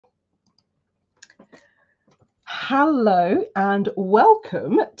Hello and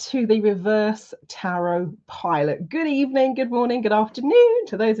welcome to the Reverse Tarot Pilot. Good evening, good morning, good afternoon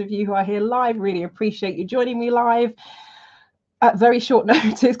to those of you who are here live. Really appreciate you joining me live at very short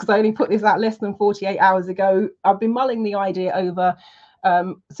notice because I only put this out less than 48 hours ago. I've been mulling the idea over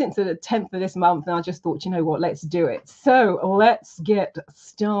since the 10th of this month, and I just thought, you know what, let's do it. So let's get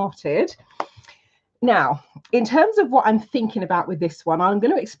started. Now, in terms of what I'm thinking about with this one, I'm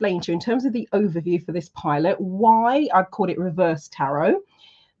going to explain to you in terms of the overview for this pilot, why I've called it Reverse Tarot,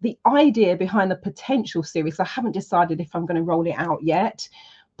 the idea behind the potential series. I haven't decided if I'm going to roll it out yet.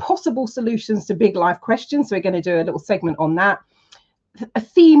 Possible solutions to big life questions. So we're going to do a little segment on that. A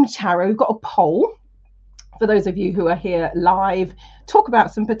themed tarot, we've got a poll. For those of you who are here live, talk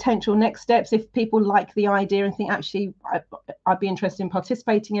about some potential next steps if people like the idea and think, actually, I'd be interested in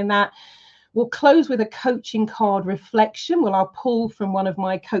participating in that. We'll close with a coaching card reflection. Well, I'll pull from one of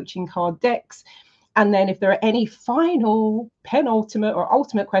my coaching card decks. And then if there are any final, penultimate or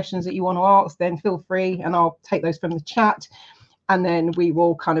ultimate questions that you want to ask, then feel free and I'll take those from the chat. And then we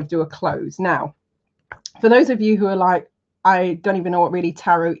will kind of do a close. Now, for those of you who are like, I don't even know what really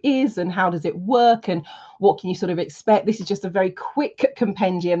tarot is and how does it work and what can you sort of expect? This is just a very quick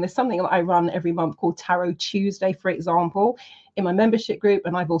compendium. There's something that I run every month called Tarot Tuesday, for example, in my membership group.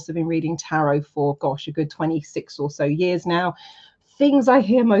 And I've also been reading tarot for, gosh, a good 26 or so years now. Things I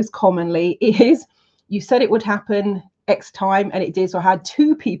hear most commonly is, you said it would happen X time, and it did. So I had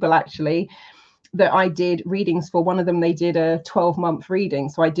two people actually that I did readings for. One of them, they did a 12-month reading.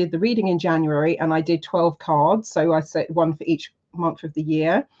 So I did the reading in January and I did 12 cards. So I set one for each month of the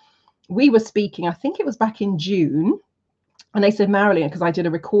year. We were speaking, I think it was back in June. And they said, Marilyn, because I did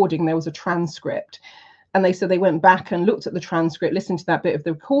a recording, there was a transcript. And they said they went back and looked at the transcript, listened to that bit of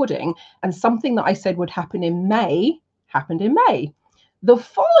the recording. And something that I said would happen in May happened in May. The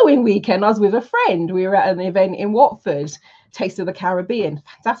following weekend, I was with a friend. We were at an event in Watford, Taste of the Caribbean.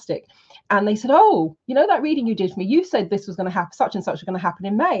 Fantastic. And they said, oh, you know that reading you did for me? You said this was going to happen, such and such was going to happen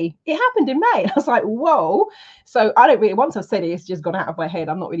in May. It happened in May. I was like, whoa. So I don't really, once I've said it, it's just gone out of my head.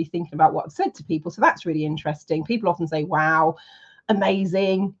 I'm not really thinking about what I've said to people. So that's really interesting. People often say, wow,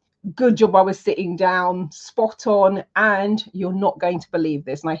 amazing. Good job I was sitting down, spot on, and you're not going to believe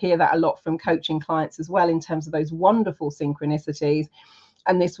this. And I hear that a lot from coaching clients as well in terms of those wonderful synchronicities.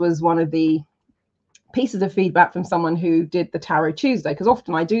 And this was one of the pieces of feedback from someone who did the Tarot Tuesday, because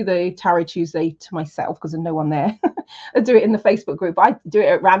often I do the Tarot Tuesday to myself because there's no one there. I do it in the Facebook group. I do it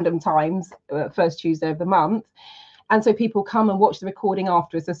at random times, first Tuesday of the month. And so people come and watch the recording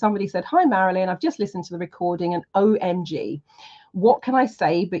afterwards. So somebody said, hi, Marilyn, I've just listened to the recording and OMG. What can I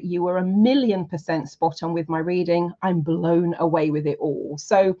say? But you were 1,000,000% spot on with my reading. I'm blown away with it all.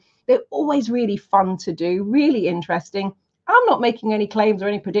 So they're always really fun to do, really interesting. I'm not making any claims or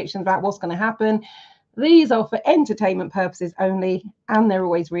any predictions about what's going to happen. These are for entertainment purposes only, and they're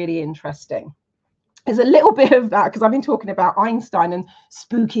always really interesting. There's a little bit of that because I've been talking about Einstein and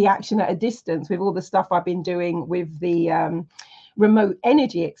spooky action at a distance with all the stuff I've been doing with the remote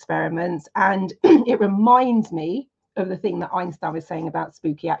energy experiments. And it reminds me of the thing that Einstein was saying about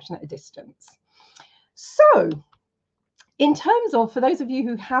spooky action at a distance. So in terms of, for those of you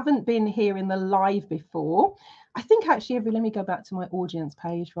who haven't been here in the live before, I think actually, let me go back to my audience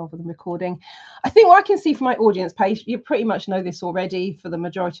page rather than recording. I think what I can see from my audience page, you pretty much know this already for the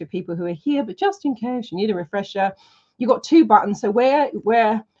majority of people who are here, but just in case you need a refresher, you've got two buttons. So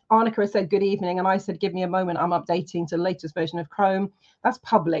where Arnica has said good evening and I said give me a moment, I'm updating to the latest version of Chrome, that's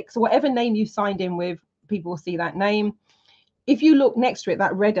public. So whatever name you signed in with, people will see that name. If you look next to it,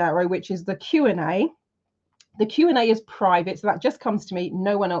 that red arrow, which is the Q&A, the Q&A is private, so that just comes to me.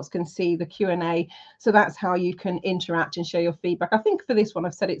 No one else can see the Q&A. So that's how you can interact and share your feedback. I think for this one,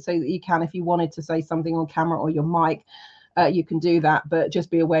 I've set it so that you can, if you wanted to say something on camera or your mic, you can do that. But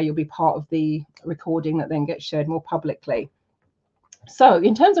just be aware you'll be part of the recording that then gets shared more publicly. So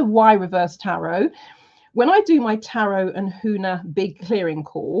in terms of why Reverse Tarot, when I do my Tarot and Huna big clearing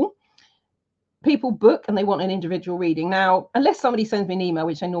call, people book and they want an individual reading. Now, unless somebody sends me an email,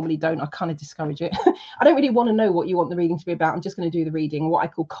 which I normally don't, I kind of discourage it. I don't really want to know what you want the reading to be about. I'm just going to do the reading, what I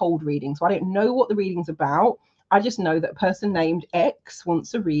call cold reading. So I don't know what the reading's about. I just know that a person named X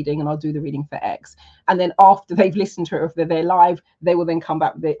wants a reading and I'll do the reading for X. And then after they've listened to it, or if they're live, they will then come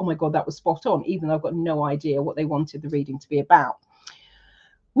back with, oh my God, that was spot on, even though I've got no idea what they wanted the reading to be about.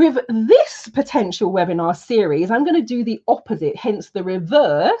 With this potential webinar series, I'm going to do the opposite, hence the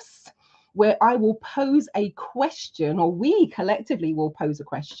reverse, where I will pose a question, or we collectively will pose a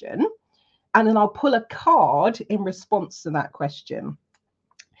question, and then I'll pull a card in response to that question.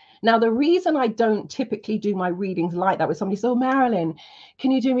 Now, the reason I don't typically do my readings like that, with somebody says, oh, Marilyn, can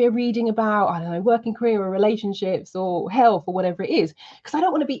you do me a reading about, I don't know, working career or relationships or health or whatever it is? Because I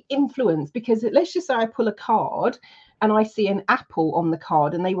don't want to be influenced, because let's just say I pull a card and I see an apple on the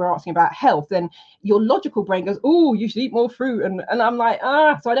card and they were asking about health, then your logical brain goes, oh, you should eat more fruit. And I'm like,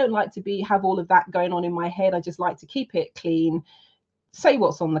 so I don't like to have all of that going on in my head. I just like to keep it clean, say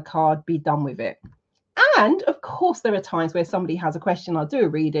what's on the card, be done with it. And of course, there are times where somebody has a question, I'll do a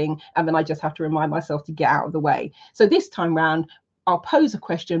reading, and then I just have to remind myself to get out of the way. So this time round, I'll pose a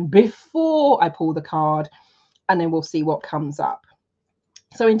question before I pull the card, and then we'll see what comes up.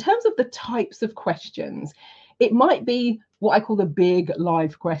 So in terms of the types of questions, it might be what I call the big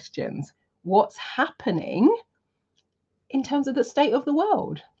life questions. What's happening in terms of the state of the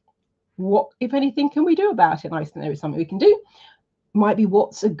world? What, if anything, can we do about it? And I think there is something we can do. Might be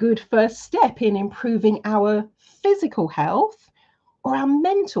what's a good first step in improving our physical health or our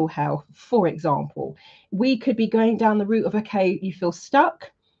mental health, for example. We could be going down the route of, okay, you feel stuck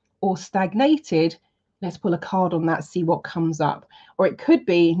or stagnated. Let's pull a card on that, see what comes up. Or it could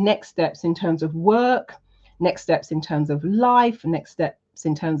be next steps in terms of work, next steps in terms of life, next steps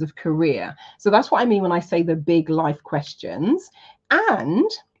in terms of career. So that's what I mean when I say the big life questions.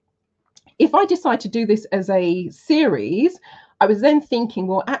 And if I decide to do this as a series, I was then thinking,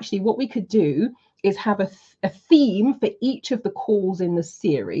 well, actually, what we could do is have a theme for each of the calls in the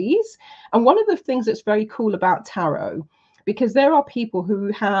series. And one of the things that's very cool about tarot, because there are people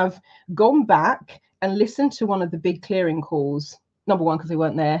who have gone back and listened to one of the big clearing calls, number one, because they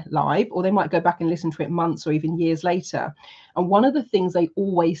weren't there live, or they might go back and listen to it months or even years later. And one of the things they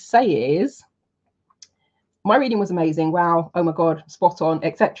always say is, my reading was amazing. Wow. Oh my God, spot on,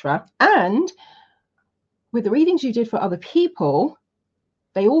 etc. And with the readings you did for other people,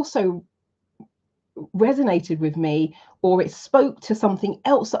 they also resonated with me, or it spoke to something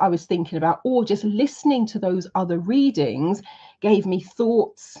else that I was thinking about, or just listening to those other readings gave me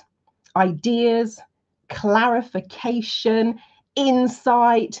thoughts, ideas, clarification,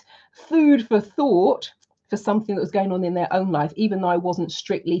 insight, food for thought for something that was going on in their own life, even though I wasn't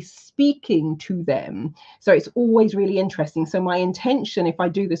strictly speaking to them. So it's always really interesting. So my intention, if I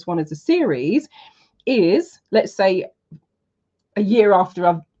do this one as a series, is, let's say a year after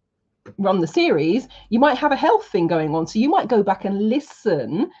I've run the series, you might have a health thing going on. So you might go back and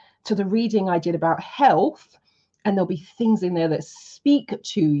listen to the reading I did about health, and there'll be things in there that speak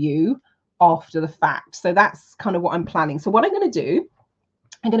to you after the fact. So that's kind of what I'm planning. So what I'm going to do,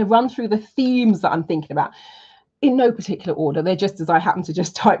 I'm going to run through the themes that I'm thinking about in no particular order. They're just as I happen to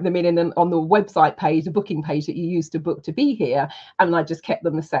just type them in on the website page, the booking page that you use to book to be here, and I just kept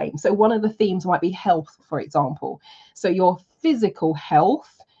them the same. So one of the themes might be health, for example. So your physical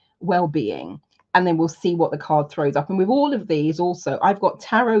health, well-being, and then we'll see what the card throws up. And with all of these also, I've got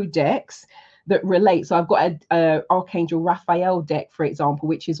tarot decks that relate. So I've got a Archangel Raphael deck, for example,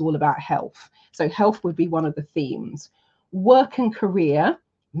 which is all about health. So health would be one of the themes. Work and career,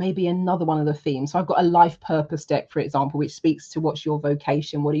 maybe another one of the themes. So I've got a life purpose deck, for example, which speaks to what's your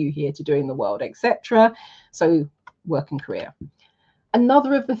vocation, what are you here to do in the world, etc. So work and career.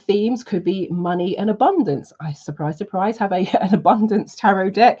 Another of the themes could be money and abundance. I, surprise, surprise, have an abundance tarot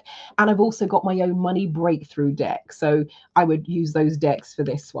deck. And I've also got my own money breakthrough deck. So I would use those decks for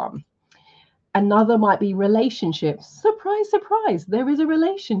this one. Another might be relationships. Surprise, surprise, there is a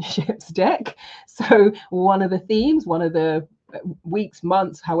relationships deck. So one of the themes, one of the weeks,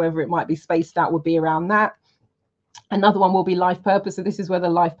 months, however it might be spaced out, would be around that. Another one will be life purpose. So this is where the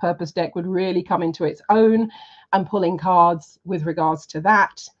life purpose deck would really come into its own, and pulling cards with regards to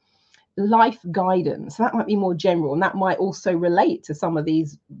that. Life guidance, that might be more general, and that might also relate to some of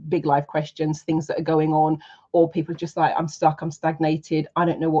these big life questions, things that are going on, or people just like, I'm stuck, I'm stagnated, I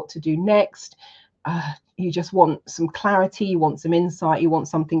don't know what to do next. You just want some clarity, you want some insight, you want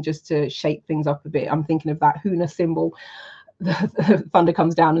something just to shake things up a bit. I'm thinking of that Huna symbol. The thunder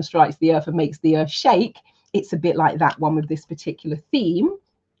comes down and strikes the earth and makes the earth shake. It's a bit like that one with this particular theme.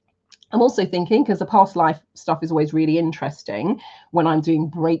 I'm also thinking, because the past life stuff is always really interesting when I'm doing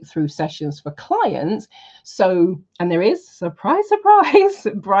breakthrough sessions for clients. So, and there is, surprise, surprise,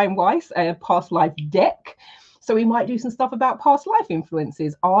 Brian Weiss, a past life deck. So we might do some stuff about past life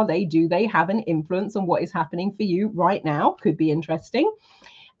influences. Do they have an influence on what is happening for you right now? Could be interesting.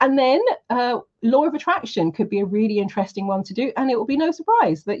 And then law of attraction could be a really interesting one to do. And it will be no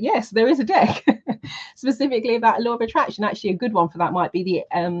surprise that, yes, there is a deck specifically about law of attraction. Actually, a good one for that might be the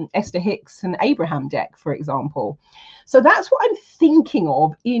Esther Hicks and Abraham deck, for example. So that's what I'm thinking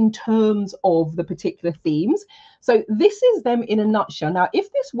of in terms of the particular themes. So this is them in a nutshell. Now,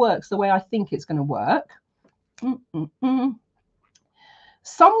 if this works the way I think it's going to work,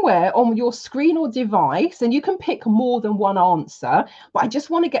 somewhere on your screen or device, and you can pick more than one answer, but I just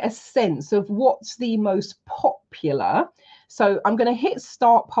want to get a sense of what's the most popular. So I'm going to hit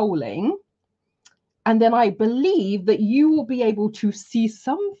start polling, and then I believe that you will be able to see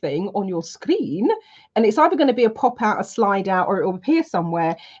something on your screen, and it's either going to be a pop out, a slide out, or it will appear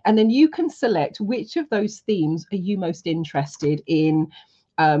somewhere, and then you can select which of those themes are you most interested in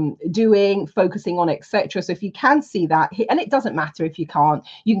doing, focusing on, etc. So if you can see that, and it doesn't matter if you can't,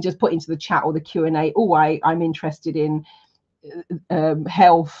 you can just put into the chat or the Q&A, oh, I'm interested in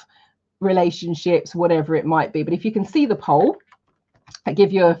health, relationships, whatever it might be. But if you can see the poll, I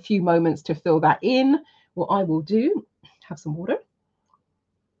give you a few moments to fill that in. What I will do, have some water.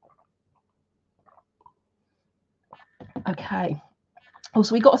 Okay. Oh,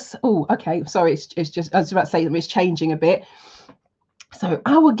 so we got, oh, okay, sorry, it's just, I was about to say that it's changing a bit. So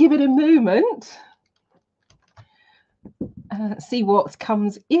I will give it a moment. See what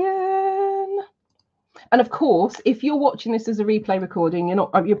comes in. And of course, if you're watching this as a replay recording,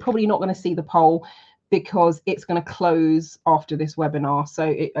 you're probably not going to see the poll because it's going to close after this webinar, so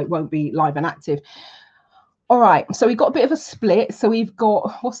it won't be live and active. All right, so we've got a bit of a split. So we've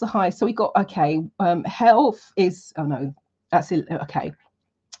got, what's the highest? So we got, okay, health is, oh no, that's it. Okay.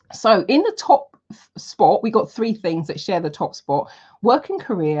 So in the top spot, we got 3 things that share the top spot: work and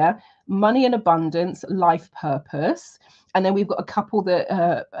career, money and abundance, life purpose. And then we've got a couple that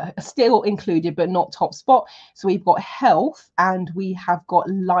are still included, but not top spot. So we've got health and we have got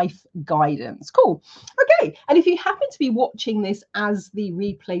life guidance. Cool. Okay. And if you happen to be watching this as the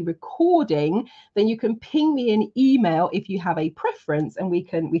replay recording, then you can ping me an email if you have a preference, and we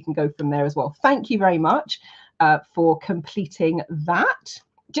can go from there as well. Thank you very much for completing that.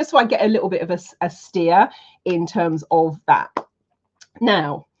 Just so I get a little bit of a steer in terms of that.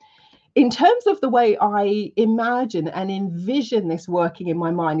 Now, in terms of the way I imagine and envision this working in my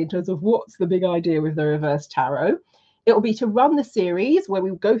mind, in terms of what's the big idea with the reverse tarot, it will be to run the series where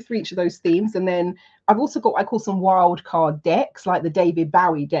we go through each of those themes. And then I've also got, I call some wild card decks, like the David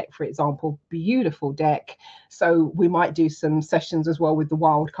Bowie deck, for example, beautiful deck. So we might do some sessions as well with the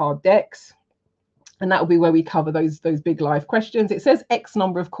wild card decks. And that will be where we cover those big life questions. It says X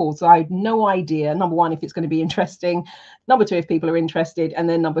number of calls. So I have no idea, number 1, if it's going to be interesting. Number 2, if people are interested. And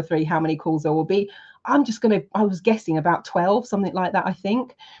then number 3, how many calls there will be. I was guessing about 12, something like that, I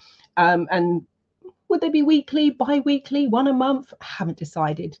think. And would they be weekly, bi-weekly, 1 a month? I haven't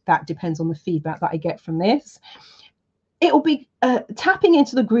decided. That depends on the feedback that I get from this. It will be tapping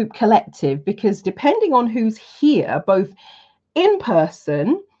into the group collective, because depending on who's here, both in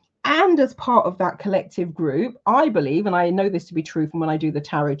person and as part of that collective group, I believe, and I know this to be true from when I do the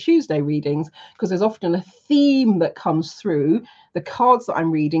Tarot Tuesday readings, because there's often a theme that comes through the cards that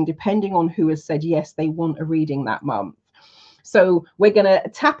I'm reading, depending on who has said, yes, they want a reading that month. So we're going to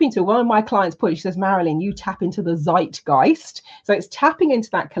tap into, one of my clients put, she says, Marilyn, you tap into the zeitgeist. So it's tapping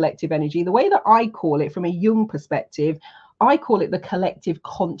into that collective energy. The way that I call it from a Jung perspective, I call it the collective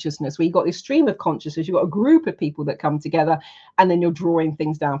consciousness, where you've got this stream of consciousness, you've got a group of people that come together, and then you're drawing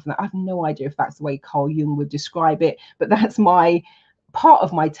things down from that. I have no idea if that's the way Carl Jung would describe it, but that's my part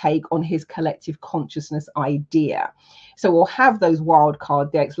of my take on his collective consciousness idea. So we'll have those wild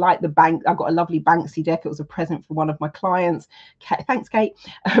card decks, like the bank. I've got a lovely Banksy deck. It was a present for one of my clients. Thanks, Kate.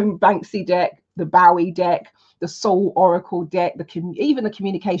 Banksy deck, the Bowie deck, the Soul Oracle deck, even the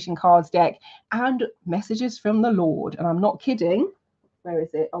Communication Cards deck, and Messages from the Lord. And I'm not kidding. Where is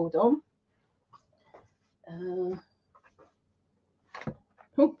it? Hold on.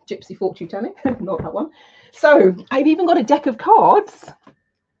 Oh, Gypsy Fortune Telling, not that one. So I've even got a deck of cards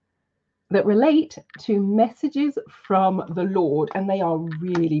that relate to messages from the Lord, and they are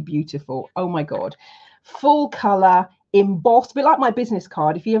really beautiful. Oh my God. Full color, embossed, a bit like my business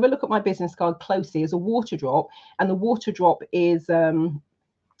card. If you ever look at my business card closely, is a water drop, and the water drop is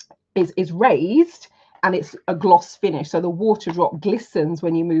raised, and it's a gloss finish. So the water drop glistens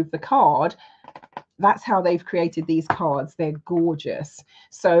when you move the card. That's how they've created these cards. They're gorgeous.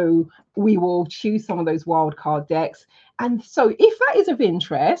 So we will choose some of those wild card decks. And so if that is of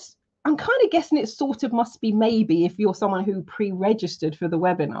interest, I'm kind of guessing it sort of must be maybe if you're someone who pre-registered for the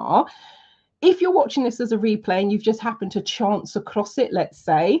webinar. If you're watching this as a replay and you've just happened to chance across it, let's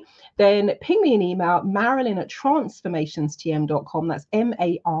say, then ping me an email, marilyn@transformationstm.com. That's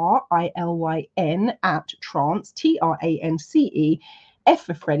MARILYN @trance, TRANCE, F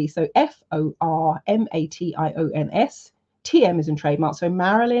for Freddie, so FORMATIONS, TM is in trademark, so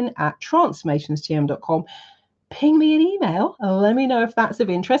Marilyn@transformationstm.com. ping me an email and let me know if that's of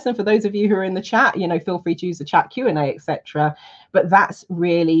interest. And for those of you who are in the chat, you know, feel free to use the chat Q&A, etc. But that's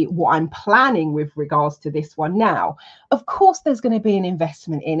really what I'm planning with regards to this one. Now, of course, there's going to be an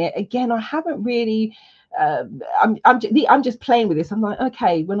investment in it. Again, I haven't really, I'm just playing with this. I'm like,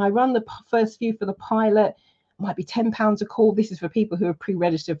 okay, when I run the first few for the pilot, it might be £10 a call. This is for people who are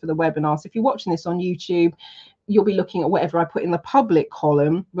pre-registered for the webinar. So if you're watching this on YouTube, you'll be looking at whatever I put in the public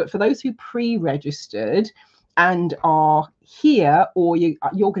column. But for those who pre-registered and are here, or you're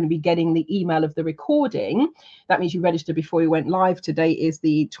going to be getting the email of the recording, that means you registered before you went live. Today is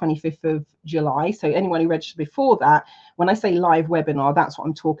the 25th of July. So anyone who registered before that, when I say live webinar, that's what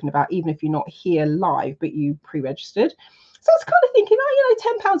I'm talking about, even if you're not here live, but you pre-registered. So it's kind of thinking, oh,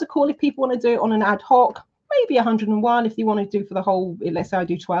 you know, £10 a call if people want to do it on an ad hoc, maybe 101 if you want to do for the whole, let's say I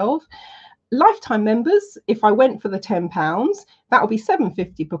do 12. Lifetime members, if I went for the £10, that would be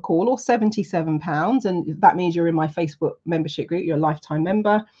 £7.50 per call, or £77, and that means you're in my Facebook membership group. You're a lifetime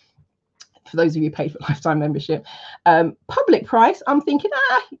member. For those of you who pay for lifetime membership, public price, I'm thinking,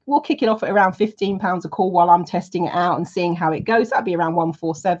 we'll kick it off at around £15 a call while I'm testing it out and seeing how it goes. That'd be around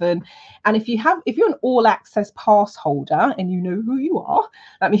 147. And if you're an all access pass holder and you know who you are,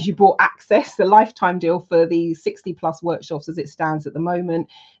 that means you bought access, the lifetime deal for the 60+ workshops as it stands at the moment,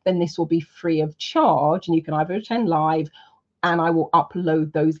 then this will be free of charge, and you can either attend live, and I will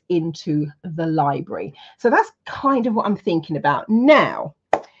upload those into the library. So that's kind of what I'm thinking about. Now,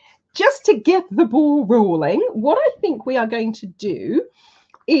 just to get the ball rolling, what I think we are going to do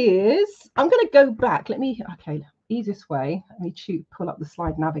is, I'm going to go back. Okay, easiest way. Let me pull up the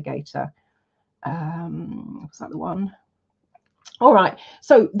slide navigator. Was that the one? All right,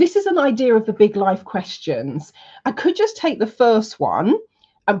 so this is an idea of the big life questions. I could just take the first one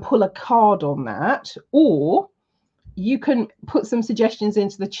and pull a card on that, or you can put some suggestions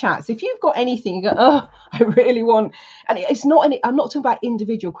into the chat. So if you've got anything, you go, oh, I really want, and it's not any, I'm not talking about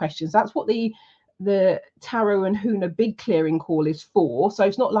individual questions. That's what the Tarot and Huna big clearing call is for. So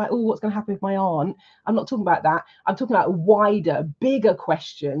it's not like, oh, what's going to happen with my aunt? I'm not talking about that. I'm talking about wider, bigger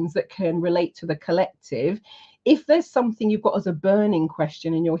questions that can relate to the collective. If there's something you've got as a burning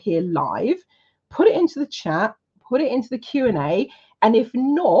question and you're here live, put it into the chat, put it into the Q&A. And if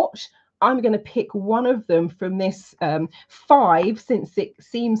not, I'm going to pick one of them from this 5, since it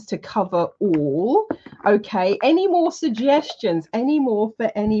seems to cover all. Okay, any more suggestions? Any more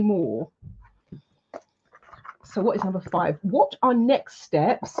for any more? So what is number 5? What are next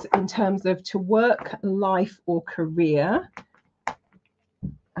steps in terms of to work, life, or career?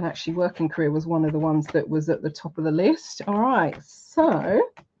 And actually, work and career was one of the ones that was at the top of the list. All right, so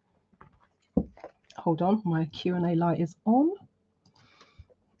hold on, my Q&A light is on.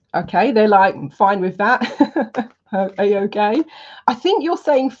 Okay, they're like, fine with that. Are you okay? I think you're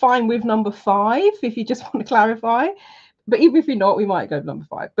saying fine with number 5, if you just want to clarify. But even if you're not, we might go to number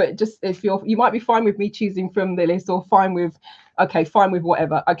 5. But just if you might be fine with me choosing from the list, or fine with, okay, fine with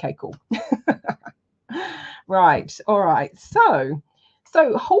whatever. Okay, cool. Right, all right. So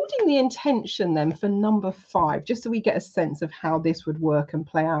holding the intention then for number 5, just so we get a sense of how this would work and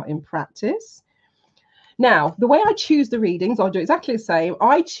play out in practice. Now, the way I choose the readings, I'll do exactly the same.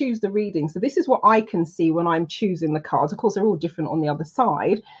 I choose the readings. So this is what I can see when I'm choosing the cards. Of course, they're all different on the other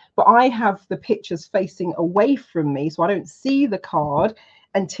side, but I have the pictures facing away from me, so I don't see the card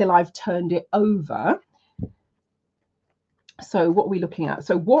until I've turned it over. So what are we looking at?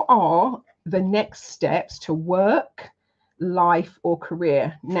 So what are the next steps to work, life, or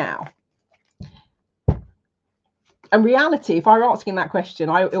career now? In reality, if I were asking that question,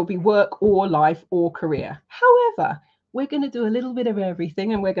 it'll be work or life or career. However, we're going to do a little bit of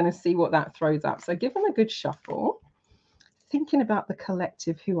everything, and we're going to see what that throws up. So give them a good shuffle, thinking about the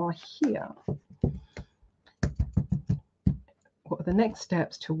collective who are here. What are the next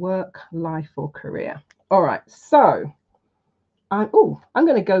steps to work, life, or career? All right, so I'm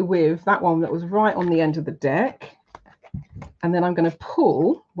going to go with that one that was right on the end of the deck. And then I'm going to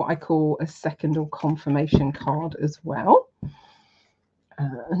pull what I call a second or confirmation card as well.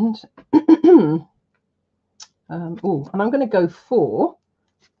 And and I'm going to go for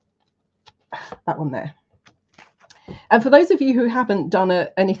that one there. And for those of you who haven't done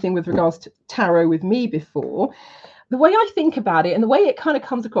anything with regards to tarot with me before, the way I think about it and the way it kind of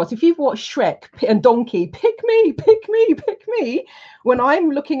comes across, if you've watched Shrek and Donkey, pick me, pick me, pick me, when I'm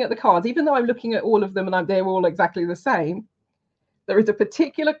looking at the cards, even though I'm looking at all of them and they're all exactly the same, there is a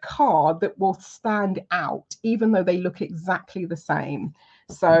particular card that will stand out, even though they look exactly the same.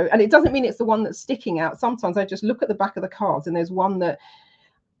 So, and it doesn't mean it's the one that's sticking out. Sometimes I just look at the back of the cards and there's one that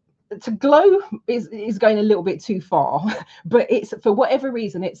to glow is going a little bit too far, but it's, for whatever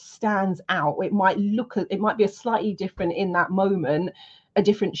reason, it stands out. It might be a slightly different in that moment, a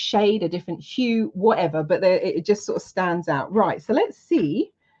different shade, a different hue, whatever, but it just sort of stands out. Right, so let's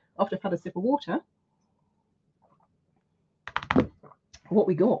see, after I've had a sip of water, what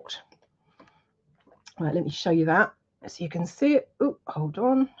we got. Right, let me show you that so you can see it. Oh, hold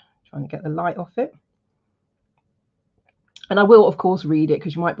on, trying to get the light off it. And I will, of course, read it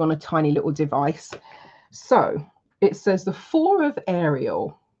because you might be on a tiny little device. So it says the Four of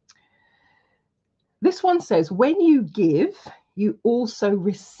Ariel. This one says, when you give, you also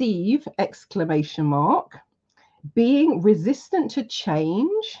receive, exclamation mark, being resistant to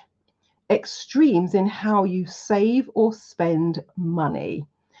change, extremes in how you save or spend money.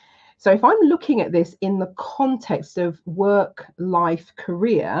 So if I'm looking at this in the context of work, life,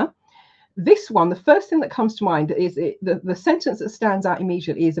 career, this one, the first thing that comes to mind is the sentence that stands out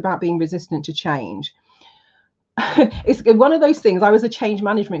immediately is about being resistant to change. It's one of those things. I was a change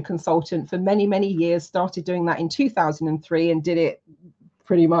management consultant for many, many years, started doing that in 2003 and did it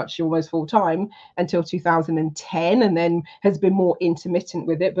pretty much almost full time until 2010, and then has been more intermittent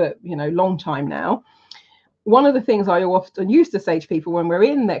with it, but you know, long time now. One of the things I often used to say to people when we're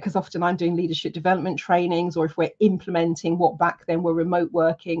in there, because often I'm doing leadership development trainings, or if we're implementing what back then were remote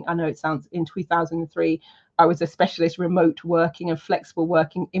working. I know it sounds, in 2003, I was a specialist remote working and flexible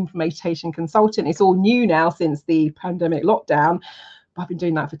working implementation consultant. It's all new now since the pandemic lockdown. I've been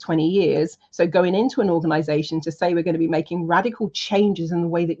doing that for 20 years. So going into an organization to say we're going to be making radical changes in the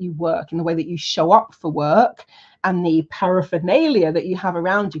way that you work, in the way that you show up for work, and the paraphernalia that you have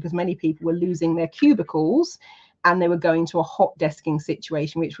around you, because many people were losing their cubicles and they were going to a hot desking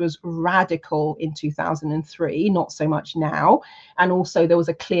situation, which was radical in 2003, not so much now. And also there was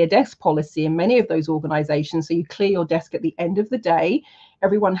a clear desk policy in many of those organizations. So you clear your desk at the end of the day.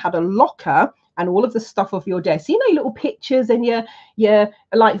 Everyone had a locker and all of the stuff off your desk. You know, little pictures and your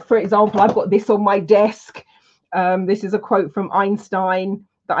like, for example, I've got this on my desk. This is a quote from Einstein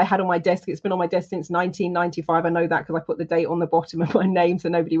that I had on my desk. It's been on my desk since 1995. I know that because I put the date on the bottom of my name so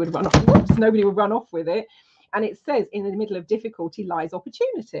nobody would run off. Whoops, nobody would run off with it. And it says, in the middle of difficulty lies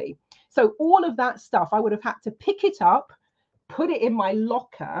opportunity. So all of that stuff, I would have had to pick it up, put it in my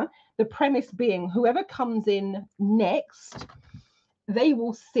locker. The premise being whoever comes in next, they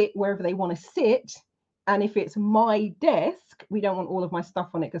will sit wherever they want to sit. And if it's my desk, we don't want all of my stuff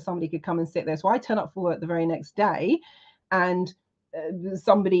on it because somebody could come and sit there. So I turn up for work the very next day and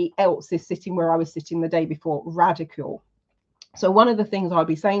somebody else is sitting where I was sitting the day before. Radical. So one of the things I'll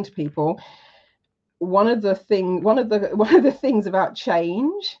be saying to people, one of the things about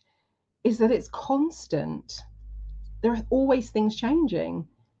change is that it's constant. There are always things changing.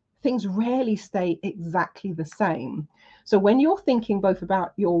 Things rarely stay exactly the same. So when you're thinking both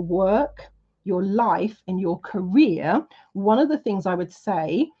about your work, your life, and your career, one of the things I would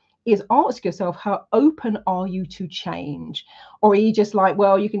say is ask yourself, how open are you to change? Or are you just like,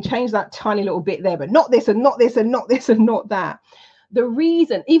 well, you can change that tiny little bit there, but not this and not this and not this and not that. The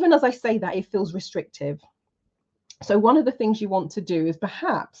reason, even as I say that, it feels restrictive. So one of the things you want to do is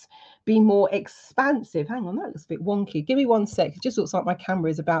perhaps be more expansive. Hang on, that looks a bit wonky. Give me 1 sec. It just looks like my camera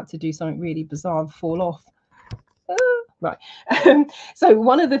is about to do something really bizarre and fall off. Right. So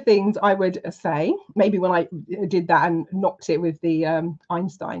one of the things I would say, maybe when I did that and knocked it with the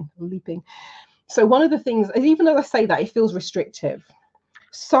Einstein leaping. So one of the things, even though I say that, it feels restrictive.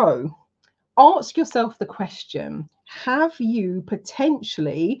 So ask yourself the question, have you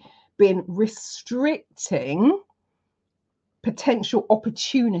potentially been restricting potential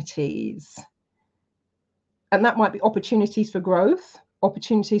opportunities? And that might be opportunities for growth,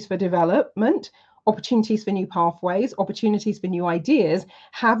 opportunities for development, opportunities for new pathways, opportunities for new ideas.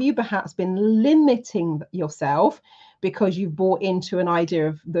 Have you perhaps been limiting yourself because you've bought into an idea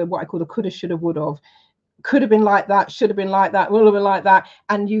of what I call the coulda, shoulda, would have? Could have been like that, should have been like that, will have been like that.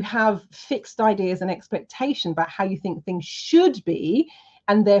 And you have fixed ideas and expectations about how you think things should be.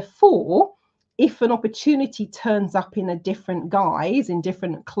 And therefore, if an opportunity turns up in a different guise, in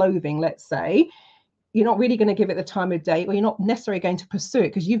different clothing, let's say, you're not really going to give it the time of day, or you're not necessarily going to pursue it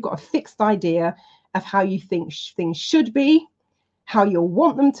because you've got a fixed idea of how you think things should be, how you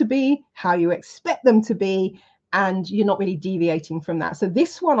want them to be, how you expect them to be, and you're not really deviating from that. So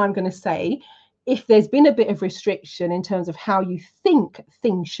this one, I'm going to say, if there's been a bit of restriction in terms of how you think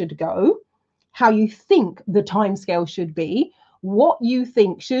things should go, how you think the timescale should be, what you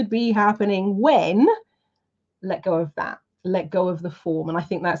think should be happening when, let go of that. Let go of the form. And I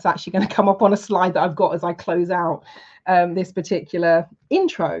think that's actually going to come up on a slide that I've got as I close out this particular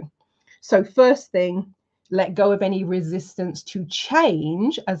intro. So first thing, let go of any resistance to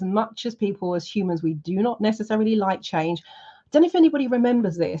change. As much as people, as humans, we do not necessarily like change. I don't know if anybody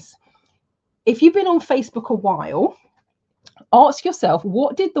remembers this. If you've been on Facebook a while, ask yourself,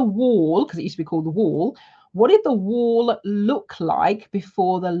 what did the wall, because it used to be called the wall, what did the wall look like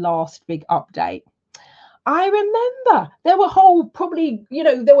before the last big update? I remember there were probably,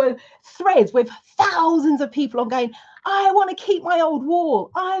 there were threads with thousands of people on going, I want to keep my old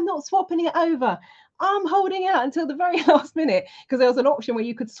wall. I'm not swapping it over. I'm holding out until the very last minute, because there was an option where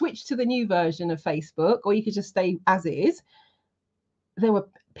you could switch to the new version of Facebook, or you could just stay as is. There were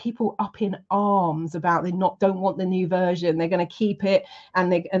people up in arms about they don't want the new version. They're going to keep it,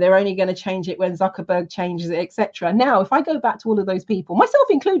 and they're only going to change it when Zuckerberg changes it, etc. Now, if I go back to all of those people, myself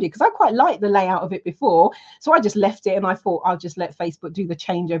included, because I quite liked the layout of it before, so I just left it and I thought I'll just let Facebook do the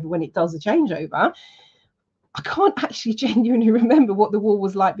changeover when it does the changeover. I can't actually genuinely remember what the wall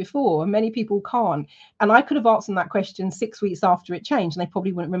was like before, and many people can't. And I could have asked them that question 6 weeks after it changed, and they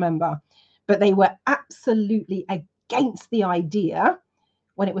probably wouldn't remember. But they were absolutely against the idea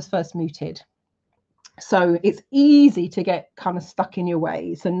when it was first mooted. So it's easy to get kind of stuck in your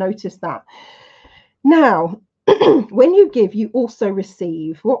ways. So notice that. Now, when you give, you also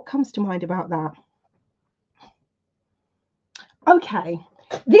receive. What comes to mind about that? Okay,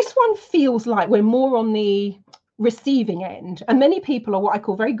 this one feels like we're more on the receiving end. And many people are what I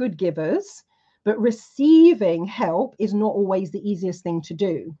call very good givers, but receiving help is not always the easiest thing to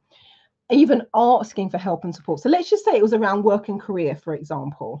do. Even asking for help and support. So let's just say it was around work and career, for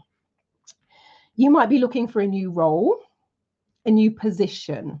example. You might be looking for a new role, a new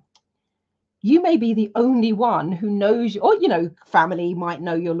position. You may be the only one who knows, or, family might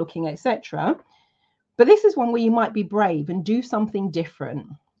know you're looking, etc. But this is one where you might be brave and do something different.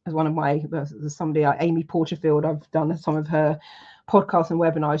 As one of somebody, Amy Porterfield, I've done some of her podcasts and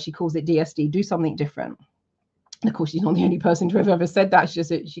webinars. She calls it DSD, do something different. And of course, she's not the only person to have ever said that. It's just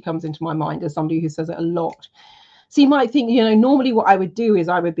that she comes into my mind as somebody who says it a lot. So you might think, normally what I would do is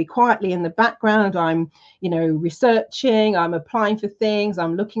I would be quietly in the background. I'm, researching, I'm applying for things,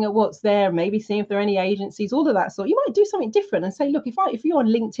 I'm looking at what's there, maybe seeing if there are any agencies, all of that sort. You might do something different and say, look, if you're on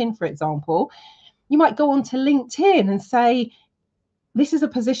LinkedIn, for example, you might go onto LinkedIn and say, this is a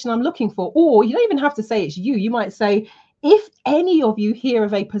position I'm looking for. Or you don't even have to say it's you. You might say, if any of you hear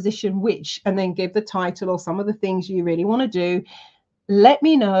of a position which, and then give the title or some of the things you really want to do, let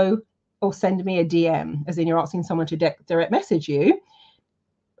me know, or send me a DM, as in you're asking someone to direct message you.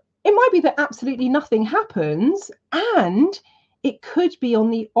 It might be that absolutely nothing happens, and it could be on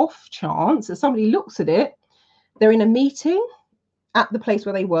the off chance that somebody looks at it, they're in a meeting at the place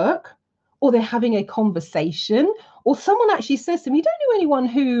where they work, or they're having a conversation, or someone actually says to me, you don't know anyone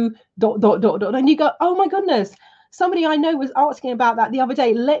who ... and you go, oh my goodness, somebody I know was asking about that the other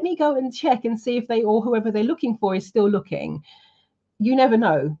day. Let me go and check and see if they, or whoever they're looking for, is still looking. You never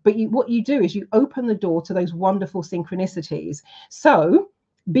know, but what you do is you open the door to those wonderful synchronicities. So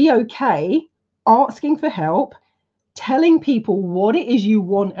be okay asking for help, telling people what it is you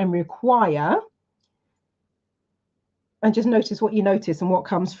want and require, and just notice what you notice and what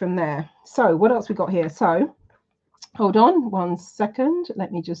comes from there. So what else we got here? So hold on 1 second.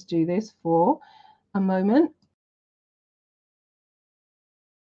 Let me just do this for a moment.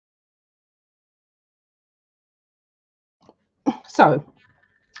 So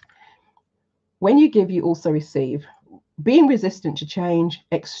when you give, you also receive. Being resistant to change,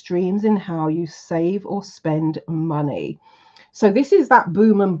 extremes in how you save or spend money. So this is that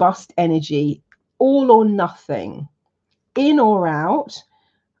boom and bust energy, all or nothing, in or out.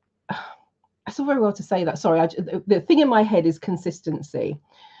 It's all very well to say that. Sorry, the thing in my head is consistency.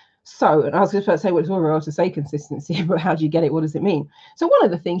 So, and I was just about to say, well, it's all very well to say consistency, but how do you get it? What does it mean? So one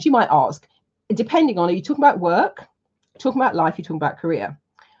of the things you might ask, depending on, are you talking about work, talking about life, you're talking about career?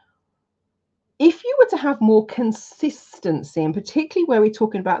 If you were to have more consistency, and particularly where we're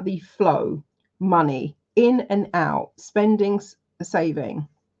talking about the flow, money, in and out, spending, saving,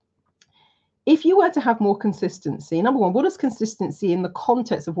 if you were to have more consistency, number one, what does consistency in the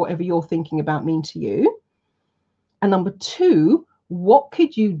context of whatever you're thinking about mean to you? And number two, what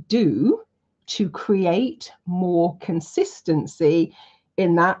could you do to create more consistency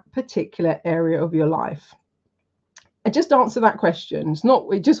in that particular area of your life? And just answer that question. It's not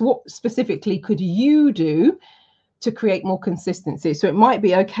just what specifically could you do to create more consistency. So it might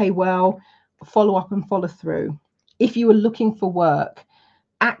be, okay, well, follow up and follow through. If you were looking for work,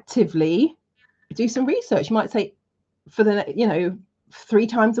 actively do some research. You might say, for the 3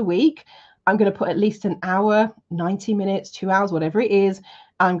 times a week, I'm going to put at least an hour, 90 minutes, 2 hours, whatever it is.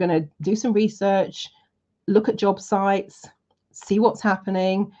 I'm going to do some research, look at job sites, see what's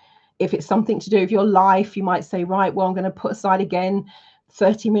happening. If it's something to do with your life, you might say, right, well, I'm going to put aside again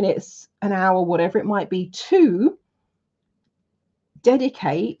 30 minutes, an hour, whatever it might be, to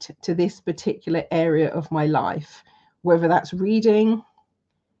dedicate to this particular area of my life, whether that's reading,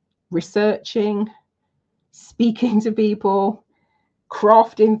 researching, speaking to people,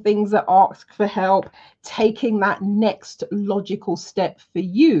 crafting things that ask for help, taking that next logical step for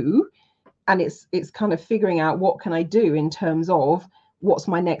you. And it's kind of figuring out, what can I do in terms of what's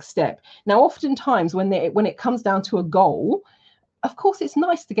my next step. Now, oftentimes when it comes down to a goal, of course, it's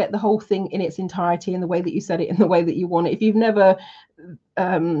nice to get the whole thing in its entirety in the way that you said it, in the way that you want it. If you've never,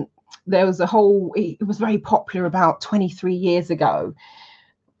 there was it was very popular about 23 years ago.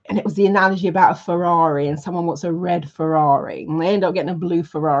 And it was the analogy about a Ferrari, and someone wants a red Ferrari, and they end up getting a blue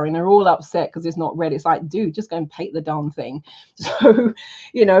Ferrari, and they're all upset because it's not red. It's like, dude, just go and paint the darn thing. So,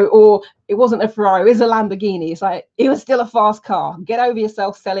 or it wasn't a Ferrari, it was a Lamborghini. It's like, it was still a fast car. Get over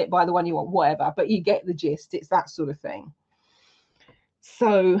yourself, sell it, buy the one you want, whatever. But you get the gist. It's that sort of thing.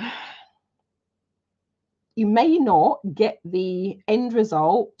 So you may not get the end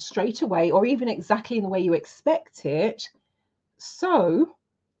result straight away, or even exactly in the way you expect it. So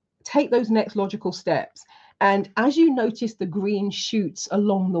take those next logical steps. And as you notice the green shoots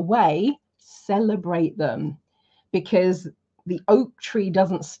along the way, celebrate them, because the oak tree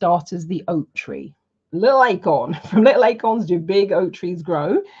doesn't start as the oak tree. Little acorn. From little acorns do big oak trees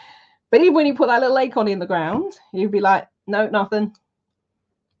grow. But even when you put that little acorn in the ground, you'd be like, no, nothing.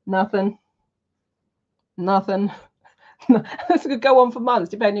 This could go on for months,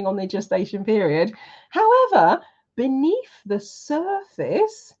 depending on the gestation period. However, beneath the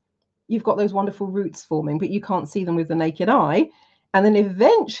surface, you've got those wonderful roots forming, but you can't see them with the naked eye. And then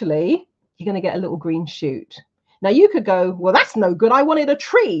eventually you're going to get a little green shoot. Now you could go, well, that's no good. I wanted a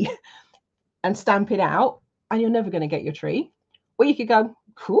tree, and stamp it out, and you're never going to get your tree. Or you could go,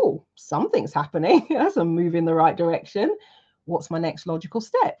 cool, something's happening. That's a move in the right direction. What's my next logical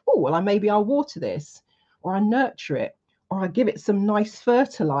step? Oh, well, maybe I'll water this, or I nurture it, or I give it some nice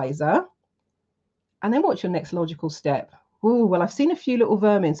fertilizer. And then what's your next logical step? Oh, well, I've seen a few little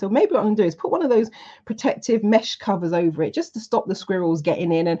vermin. So maybe what I'm going to do is put one of those protective mesh covers over it, just to stop the squirrels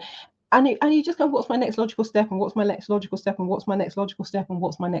getting in. And you just go, what's my next logical step? And what's my next logical step? And what's my next logical step? And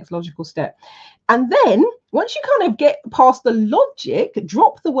what's my next logical step? And then once you kind of get past the logic,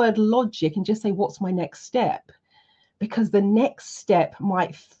 drop the word logic and just say, what's my next step? Because the next step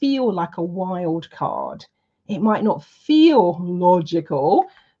might feel like a wild card. It might not feel logical,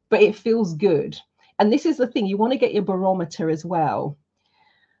 but it feels good. And this is the thing, you want to get your barometer as well.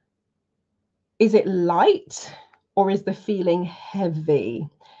 Is it light, or is the feeling heavy?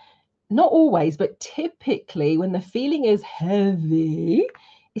 Not always, but typically when the feeling is heavy,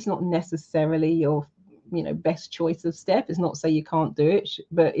 it's not necessarily your best choice of step. It's not say you can't do it,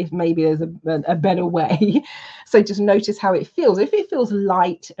 but if maybe there's a better way. So just notice how it feels. If it feels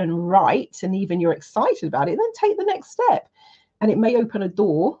light and right, and even you're excited about it, then take the next step, and it may open a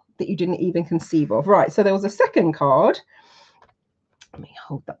door that you didn't even conceive of. Right, so there was a second card. Let me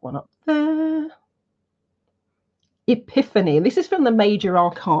hold that one up there. Epiphany. This is from the Major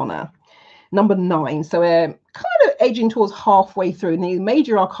Arcana, number 9. So kind of edging towards halfway through. And the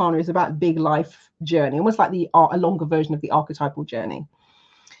Major Arcana is about big life journey, almost like a longer version of the archetypal journey.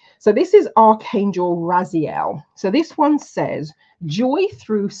 So this is Archangel Raziel. So this one says, joy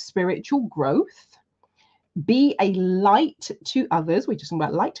through spiritual growth. Be a light to others. We're just talking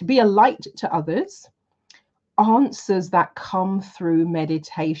about light. Be a light to others. Answers that come through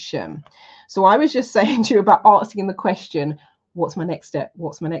meditation. So I was just saying to you about asking the question, what's my next step?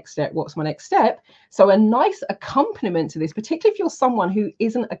 What's my next step? What's my next step? So a nice accompaniment to this, particularly if you're someone who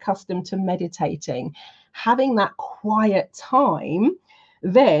isn't accustomed to meditating, having that quiet time,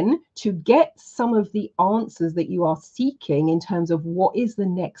 then to get some of the answers that you are seeking in terms of what is the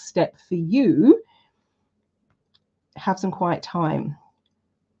next step for you, have some quiet time,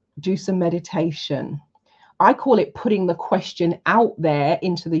 do some meditation. I call it putting the question out there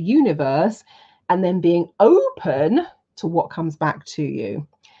into the universe and then being open to what comes back to you.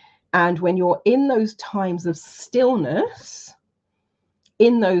 And when you're in those times of stillness,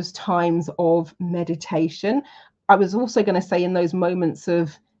 in those times of meditation, I was also going to say in those moments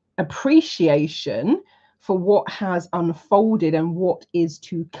of appreciation for what has unfolded and what is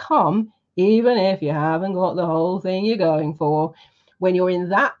to come, even if you haven't got the whole thing you're going for, when you're in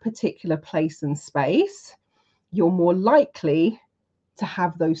that particular place and space, you're more likely to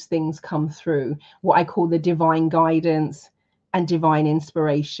have those things come through, what I call the divine guidance and divine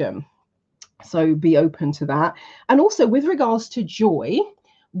inspiration. So be open to that. And also with regards to joy,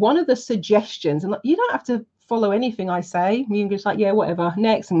 one of the suggestions, and you don't have to follow anything I say. You can just like, yeah, whatever,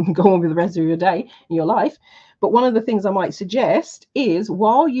 next, and go on with the rest of your day and your life. But one of the things I might suggest is,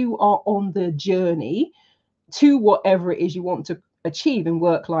 while you are on the journey to whatever it is you want to achieve in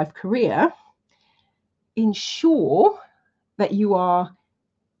work, life, career, ensure that you are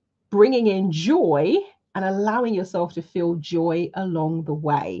bringing in joy and allowing yourself to feel joy along the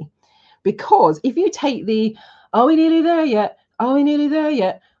way. Because if you take the, are we nearly there yet? Are we nearly there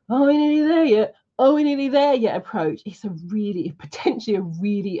yet? Are we nearly there yet? Are we nearly there yet approach, it's potentially a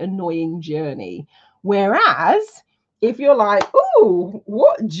really annoying journey. Whereas if you're like, oh,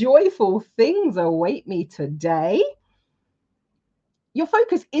 what joyful things await me today, your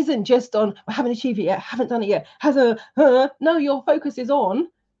focus isn't just on, I haven't achieved it yet, haven't done it yet, no, your focus is on,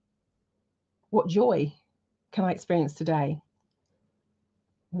 what joy can I experience today?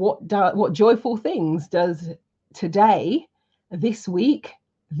 What joyful things does today, this week,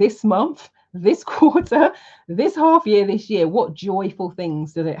 this month, this quarter, this half year, this year, what joyful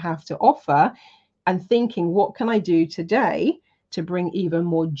things does it have to offer? And thinking, what can I do today to bring even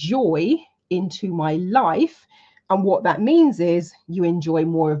more joy into my life? And what that means is you enjoy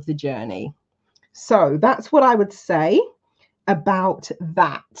more of the journey. So that's what I would say about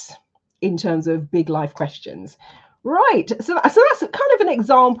that in terms of big life questions. Right, so that's kind of an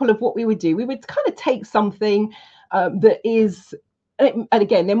example of what we would do. We would kind of take something that is, and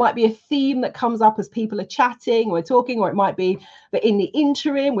again, there might be a theme that comes up as people are chatting or talking, or it might be that in the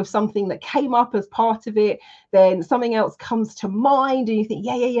interim with something that came up as part of it, then something else comes to mind and you think,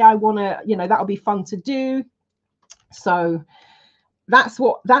 yeah, I want to, that'll be fun to do. So that's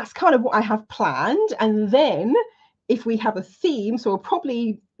kind of what I have planned. And then if we have a theme, so we'll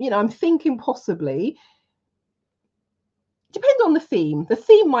probably, I'm thinking possibly, depends on the theme. The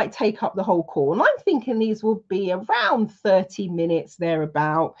theme might take up the whole call. And I'm thinking these will be around 30 minutes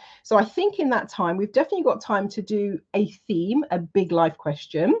thereabout. So I think in that time, we've definitely got time to do a theme, a big life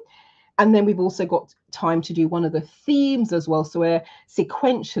question. And then we've also got time to do one of the themes as well. So we're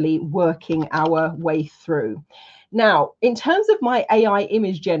sequentially working our way through. Now, in terms of my AI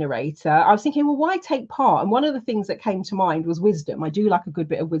image generator, I was thinking, well, why take part? And one of the things that came to mind was wisdom. I do like a good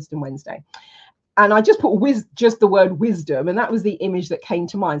bit of Wisdom Wednesday. And I just put just the word wisdom, and that was the image that came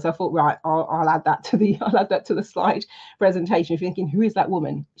to mind. So I thought, right, I'll add that to the slide presentation. If you're thinking, who is that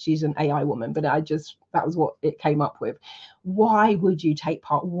woman? She's an AI woman, but that was what it came up with. Why would you take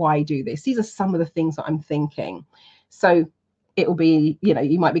part? Why do this? These are some of the things that I'm thinking. So it will be,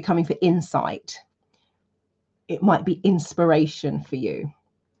 you might be coming for insight. It might be inspiration for you.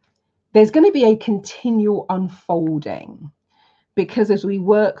 There's going to be a continual unfolding. Because as we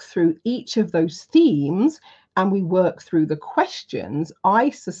work through each of those themes and we work through the questions, I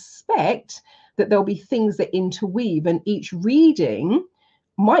suspect that there'll be things that interweave, and each reading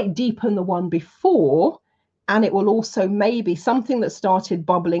might deepen the one before. And it will also maybe something that started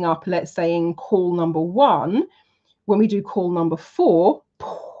bubbling up, let's say in call number 1, when we do call number 4,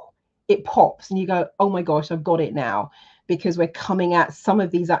 it pops and you go, oh my gosh, I've got it now. Because we're coming at some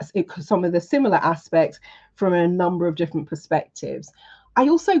of the similar aspects from a number of different perspectives.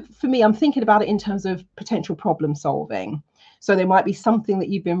 For me, I'm thinking about it in terms of potential problem solving. So there might be something that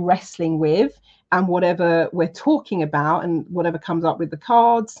you've been wrestling with, and whatever we're talking about and whatever comes up with the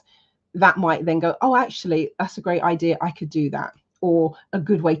cards, that might then go, oh, actually, that's a great idea. I could do that, or a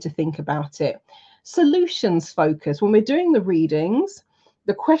good way to think about it. Solutions focus. When we're doing the readings,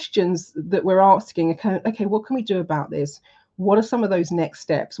 the questions that we're asking are, okay, what can we do about this? What are some of those next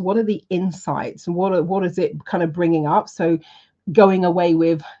steps? What are the insights? And what is it kind of bringing up? So going away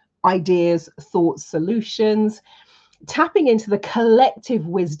with ideas, thoughts, solutions, tapping into the collective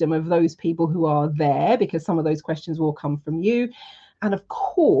wisdom of those people who are there, because some of those questions will come from you. And of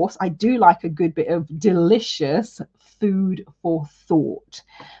course, I do like a good bit of delicious food for thought.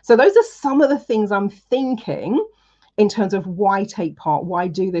 So those are some of the things I'm thinking in terms of why take part, why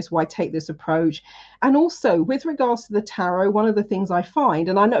do this, why take this approach. And also with regards to the tarot, one of the things I find,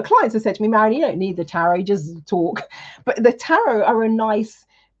 and I know clients have said to me, Marilyn, you don't need the tarot, just talk. But the tarot are a nice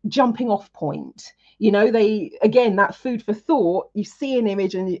jumping off point. They, again, that food for thought, you see an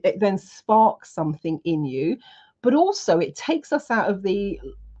image and it then sparks something in you. But also it takes us out of the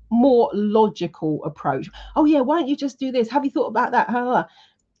more logical approach. Oh yeah, why don't you just do this? Have you thought about that?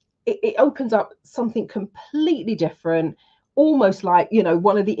 It opens up something completely different, almost like,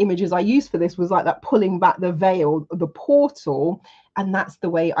 one of the images I used for this was like that pulling back the veil, the portal. And that's the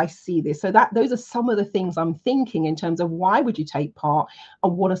way I see this. So those are some of the things I'm thinking in terms of why would you take part,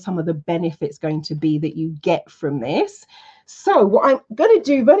 and what are some of the benefits going to be that you get from this. So what I'm going to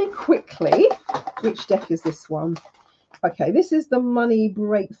do very quickly, which deck is this one? Okay, this is the Money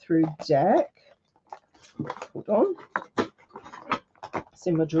Breakthrough deck. Hold on. It's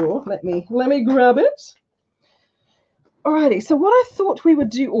in my drawer. Let me grab it. Alrighty, so what I thought we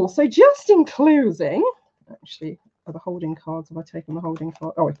would do also, just in closing, actually, are the holding cards, have I taken the holding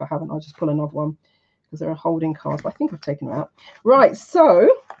card? Oh, if I haven't, I'll just pull another one because there are holding cards, but I think I've taken them out. Right,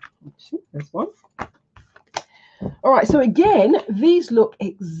 so, actually, there's one. All right, so again, these look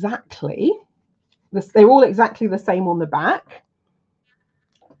exactly, they're all exactly the same on the back,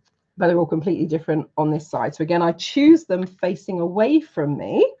 but they're all completely different on this side. So again, I choose them facing away from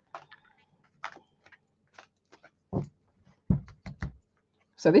me.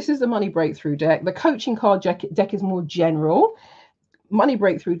 So this is the Money Breakthrough deck. The coaching card deck is more general. Money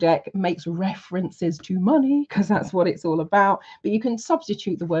Breakthrough deck makes references to money because that's what it's all about. But you can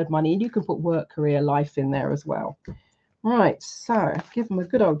substitute the word money and you can put work, career, life in there as well. Right, so give them a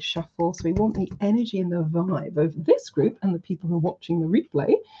good old shuffle. So we want the energy and the vibe of this group and the people who are watching the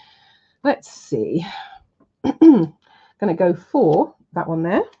replay. Let's see. Going to go for that one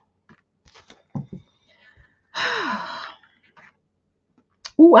there.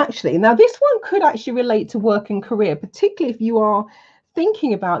 Oh, actually, now this one could actually relate to work and career, particularly if you are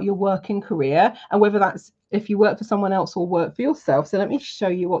thinking about your work and career and whether that's if you work for someone else or work for yourself. So let me show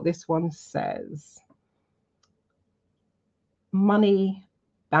you what this one says. Money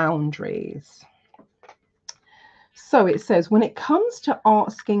boundaries. So it says, when it comes to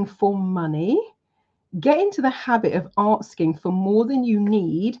asking for money, get into the habit of asking for more than you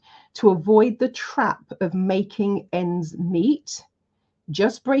need to avoid the trap of making ends meet,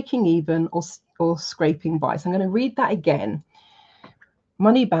 just breaking even or scraping by. So I'm going to read that again.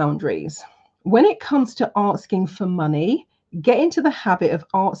 Money boundaries. When it comes to asking for money, get into the habit of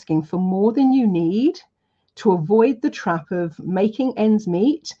asking for more than you need to avoid the trap of making ends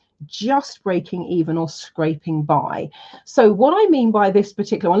meet, just breaking even or scraping by. So what I mean by this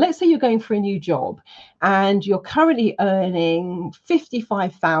particular one, let's say you're going for a new job and you're currently earning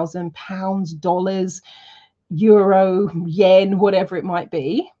 £55,000, dollars, euro, yen, whatever it might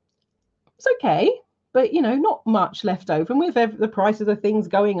be. It's okay, but not much left over. And with the prices of things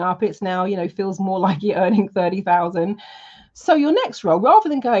going up, it's now feels more like you're earning 30,000. So your next role, rather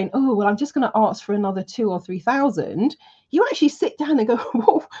than going, oh well, I'm just going to ask for another 2,000 or 3,000, you actually sit down and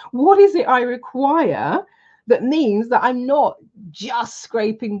go, what is it I require that means that I'm not just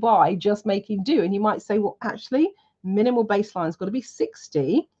scraping by, just making do? And you might say, well, actually, minimal baseline's got to be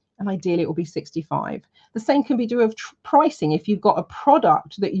 60. And ideally it will be 65. The same can be true of pricing. If you've got a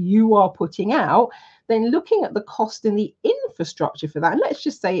product that you are putting out, then looking at the cost and the infrastructure for that. And let's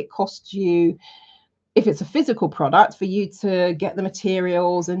just say it costs you, if it's a physical product, for you to get the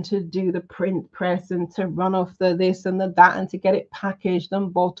materials and to do the print press and to run off the this and the that and to get it packaged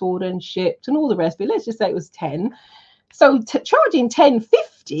and bottled and shipped and all the rest. But let's just say it was 10. So charging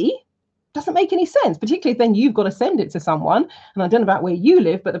 10.50 doesn't make any sense, particularly if then you've got to send it to someone. And I don't know about where you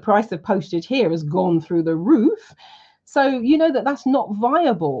live, but the price of postage here has gone through the roof. So you know that that's not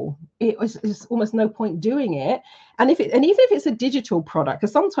viable. It's almost no point doing it. And even if it's a digital product,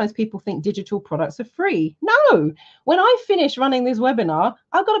 because sometimes people think digital products are free. No, when I finish running this webinar,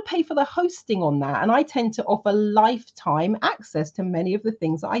 I've got to pay for the hosting on that. And I tend to offer lifetime access to many of the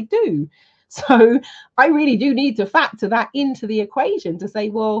things that I do. So I really do need to factor that into the equation to say,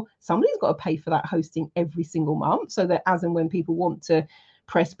 well, somebody's got to pay for that hosting every single month so that as and when people want to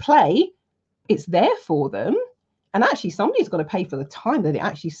press play, it's there for them. And actually, somebody's got to pay for the time that it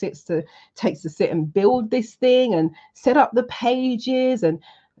actually takes to sit and build this thing and set up the pages and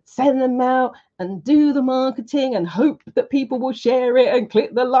send them out and do the marketing and hope that people will share it and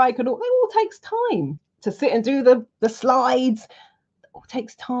click the like and all. It all takes time to sit and do the slides. It all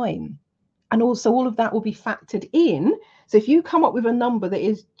takes time. And also all of that will be factored in. So if you come up with a number that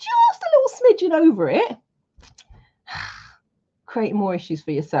is just a little smidgen over it, create more issues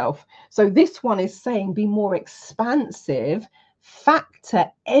for yourself. So this one is saying be more expansive, factor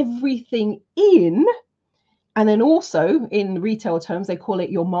everything in. And then also in retail terms, they call it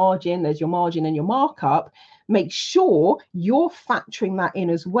your margin. There's your margin and your markup. Make sure you're factoring that in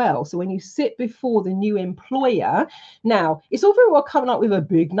as well. So when you sit before the new employer, now it's all very well coming up with a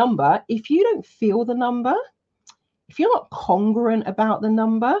big number. If you don't feel the number, if you're not congruent about the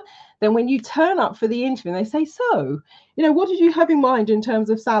number, then when you turn up for the interview and they say, so, what did you have in mind in terms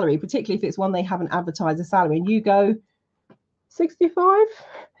of salary, particularly if it's one they haven't advertised a salary, and you go 65,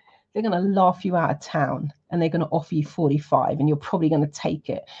 they're going to laugh you out of town and they're going to offer you 45 and you're probably going to take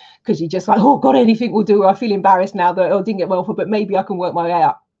it because you're just like, oh God, anything will do. I feel embarrassed now that I didn't get well for, but maybe I can work my way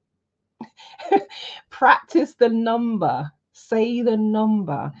up. Practice the number, say the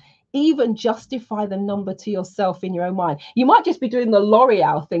number. even justify the number to yourself in your own mind. You might just be doing the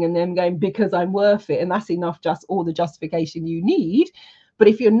L'Oreal thing and then going, because I'm worth it. And that's enough, just all the justification you need. But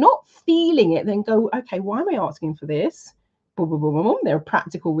if you're not feeling it, then go, okay, why am I asking for this? Boom, boom, boom, boom, boom. There are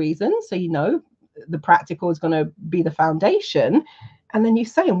practical reasons. So, you know, the practical is going to be the foundation. And then you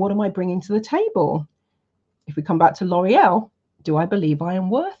say, and what am I bringing to the table? If we come back to L'Oreal, do I believe I am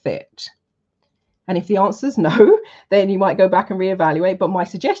worth it? And if the answer is no, then you might go back and reevaluate. But my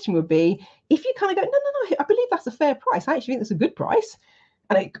suggestion would be, if you kind of go, no, I believe that's a fair price. I actually think that's a good price.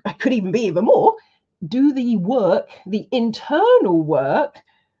 And it could even be even more. Do the work, the internal work,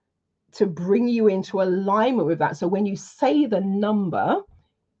 to bring you into alignment with that. So when you say the number,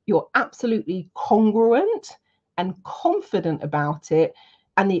 you're absolutely congruent and confident about it.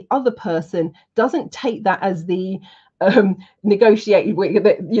 And the other person doesn't take that as the negotiated,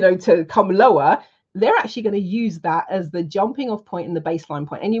 you know, to come lower. They're actually going to use that as the jumping off point and the baseline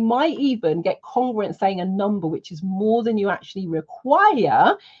point. And you might even get congruent saying a number which is more than you actually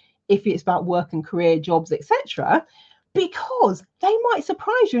require if it's about work and career, jobs, etc., because they might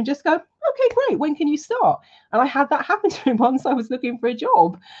surprise you and just go, okay, great, when can you start? And I had that happen to me once. I was looking for a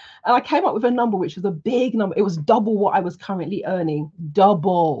job and I came up with a number which was a big number. It was double what I was currently earning,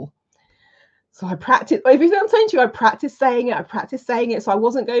 double. So I practiced, if you know what I'm saying to you, I practiced saying it. So I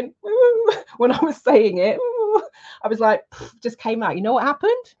wasn't going, ooh, when I was saying it, ooh. I was like, just came out. You know what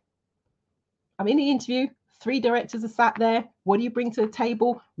happened? I'm in the interview. 3 directors are sat there. What do you bring to the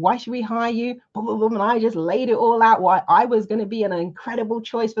table? Why should we hire you? Boom, boom, boom. And I just laid it all out. Why I was going to be an incredible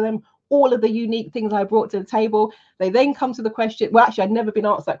choice for them. All of the unique things I brought to the table. They then come to the question. Well, actually, I'd never been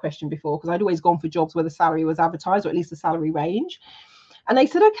asked that question before because I'd always gone for jobs where the salary was advertised, or at least the salary range. And they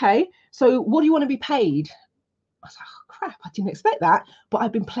said, okay, so what do you want to be paid? I was like, oh, crap, I didn't expect that. But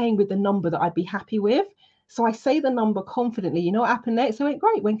I've been playing with the number that I'd be happy with. So I say the number confidently. You know what happened next? I went,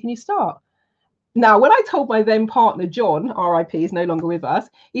 great, when can you start? Now, when I told my then partner, John, RIP, is no longer with us,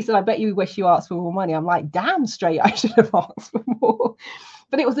 he said, I bet you wish you asked for more money. I'm like, damn straight, I should have asked for more.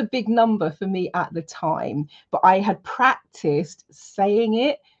 But it was a big number for me at the time. But I had practiced saying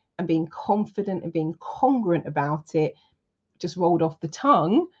it and being confident and being congruent about it, just rolled off the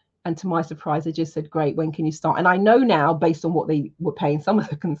tongue. And to my surprise, I just said, great, when can you start? And I know now, based on what they were paying some of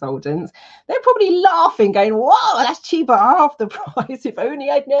the consultants, they're probably laughing, going, whoa, that's cheaper, half the price. If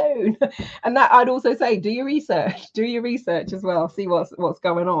only I'd known. And that I'd also say, do your research as well, see what's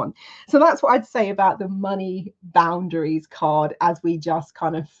going on. So that's what I'd say about the money boundaries card as we just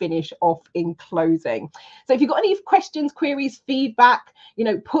kind of finish off in closing. So if you've got any questions, queries, feedback, you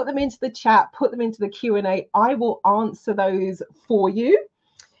know, put them into the chat, put them into the Q&A. I will answer those for you.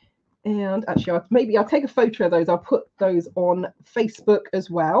 And actually, maybe I'll take a photo of those. I'll put those on Facebook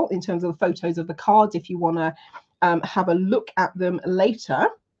as well, in terms of the photos of the cards, if you want to have a look at them later.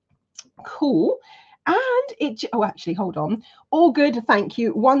 Cool. And actually, hold on. All good. Thank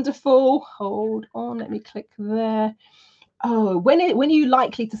you. Wonderful. Hold on. Let me click there. Oh, when are you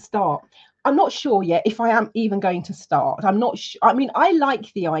likely to start? I'm not sure yet if I am even going to start. I'm not sure. I mean, I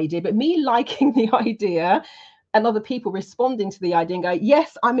like the idea, but me liking the idea and other people responding to the idea and go,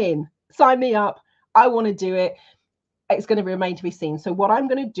 yes, I'm in, sign me up, I want to do it, it's going to remain to be seen. So what I'm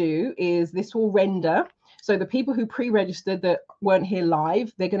going to do is this will render. So the people who pre-registered that weren't here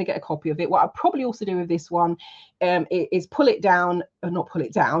live, they're going to get a copy of it. What I'll probably also do with this one is pull it down, or not pull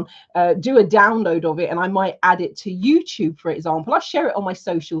it down, do a download of it, and I might add it to YouTube, for example. I'll share it on my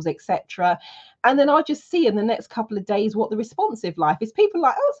socials, etc. And then I'll just see in the next couple of days what the responsive life is. People are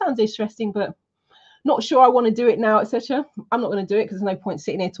like, oh, it sounds interesting, but not sure I want to do it now, etc. I'm not going to do it because there's no point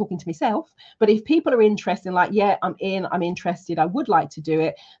sitting here talking to myself. But if people are interested, like, yeah, I'm interested, I would like to do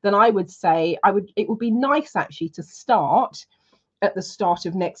it, then I would say it would be nice actually to start at the start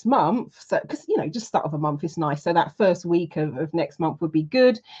of next month. So, because, you know, just start of a month is nice. So that first week of next month would be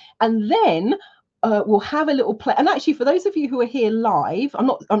good. And then we'll have a little play. And actually, for those of you who are here live,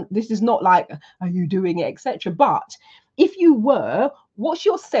 this is not like, are you doing it, etc. But if you were, what's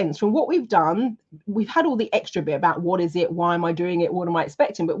your sense from what we've done? We've had all the extra bit about what is it, why am I doing it, what am I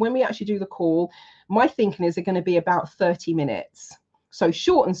expecting? But when we actually do the call, my thinking is they're going to be about 30 minutes. So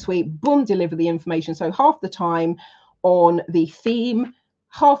short and sweet, boom, deliver the information. So half the time on the theme,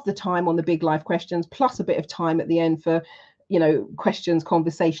 half the time on the big life questions, plus a bit of time at the end for, you know, questions,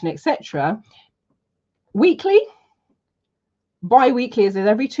 conversation, etc. Weekly, bi-weekly, is it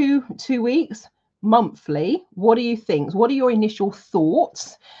every two weeks? Monthly? What do you think? What are your initial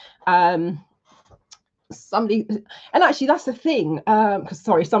thoughts? Somebody, and actually that's the thing, because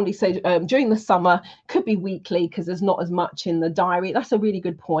somebody said during the summer could be weekly because there's not as much in the diary. That's a really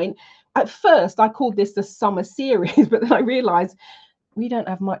good point. At first I called this the summer series, but then I realized we don't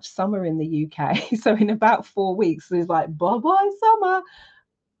have much summer in the UK. So in about 4 weeks, it's like, bye-bye summer.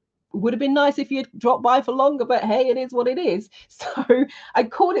 Would have been nice if you'd dropped by for longer, but hey, it is what it is. So I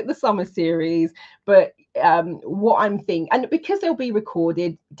called it the summer series, but what I'm thinking, and because they'll be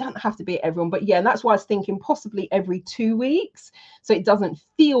recorded, don't have to be everyone, but yeah, and that's why I was thinking possibly every 2 weeks, so it doesn't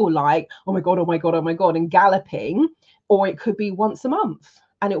feel like, oh my god, oh my god, oh my god, and galloping. Or it could be once a month,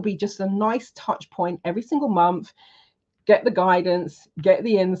 and it'll be just a nice touch point every single month. Get the guidance, get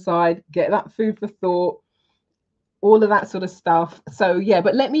the insight, get that food for thought, all of that sort of stuff. So yeah,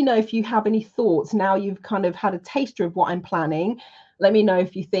 but let me know if you have any thoughts now you've kind of had a taster of what I'm planning. Let me know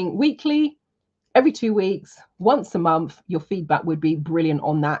if you think weekly, every 2 weeks, once a month. Your feedback would be brilliant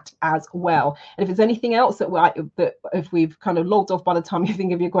on that as well. And if there's anything else that if we've kind of logged off by the time you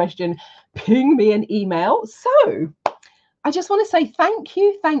think of your question, ping me an email. So I just want to say thank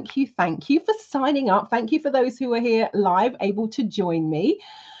you, thank you, thank you for signing up. Thank you for those who are here live, able to join me.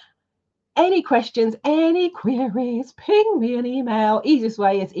 Any questions, any queries, ping me an email. Easiest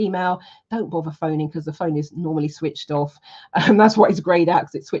way is email. Don't bother phoning because the phone is normally switched off. That's what it's grayed out,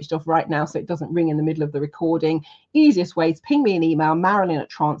 because it's switched off right now, so it doesn't ring in the middle of the recording. Easiest way is ping me an email,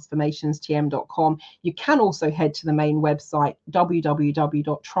 marilyn@transformationstm.com. You can also head to the main website,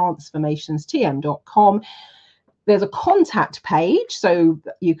 www.transformationstm.com. There's a contact page, so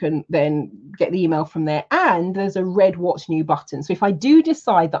you can then get the email from there, and there's a red what's new button. So if I do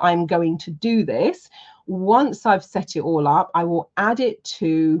decide that I'm going to do this, once I've set it all up, I will add it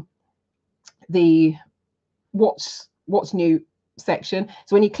to the what's new section.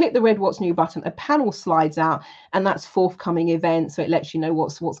 So when you click the red what's new button, a panel slides out, and that's forthcoming events, so it lets you know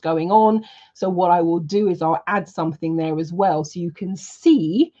what's going on. So what I will do is I'll add something there as well, so you can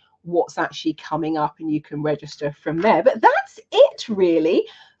see what's actually coming up and you can register from there. But that's it really.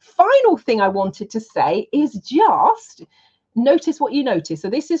 Final thing I wanted to say is just notice what you notice. So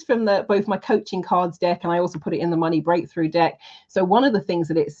this is from both my coaching cards deck, and I also put it in the money breakthrough deck. So one of the things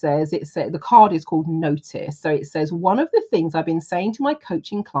that it says the card is called notice. So it says, one of the things I've been saying to my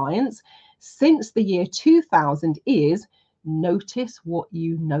coaching clients since the year 2000 is notice what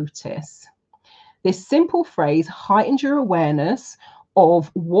you notice. This simple phrase heightens your awareness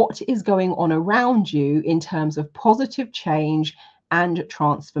of what is going on around you in terms of positive change and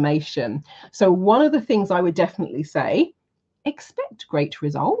transformation. So one of the things I would definitely say, expect great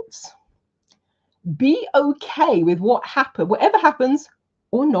results. Be okay with whatever happens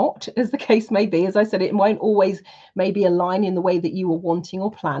or not, as the case may be. As I said, it might always maybe align in the way that you were wanting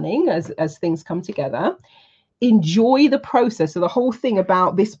or planning as things come together. Enjoy the process. So the whole thing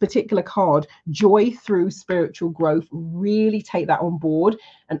about this particular card, joy through spiritual growth, really take that on board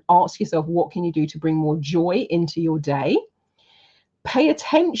and ask yourself, what can you do to bring more joy into your day? Pay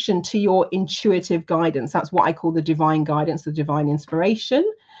attention to your intuitive guidance. That's what I call the divine guidance, the divine inspiration.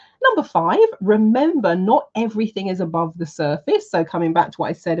 Number 5, remember, not everything is above the surface. So coming back to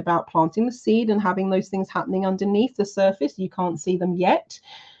what I said about planting the seed and having those things happening underneath the surface, you can't see them yet.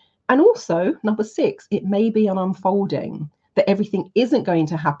 And also, number 6, it may be an unfolding, that everything isn't going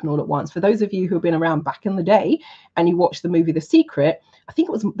to happen all at once. For those of you who have been around back in the day and you watched the movie The Secret, I think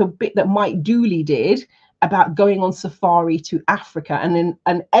it was the bit that Mike Dooley did about going on safari to Africa, and then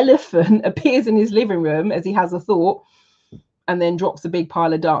an elephant appears in his living room as he has a thought and then drops a big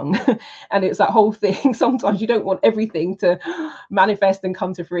pile of dung. And it's that whole thing. Sometimes you don't want everything to manifest and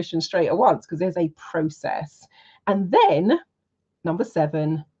come to fruition straight at once, because there's a process. And then number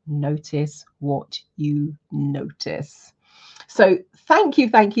 7, notice what you notice. So thank you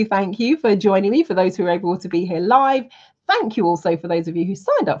for joining me, for those who are able to be here live. Thank you also for those of you who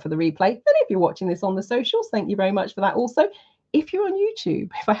signed up for the replay. And if you're watching this on the socials, thank you very much for that. Also, if you're on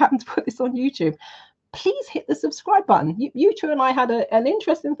YouTube, if I happen to put this on YouTube, please hit the subscribe button. YouTube and I had an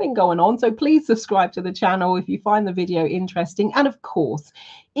interesting thing going on, so please subscribe to the channel if you find the video interesting. And of course,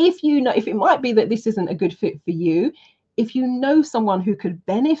 if it might be that this isn't a good fit for you, if you know someone who could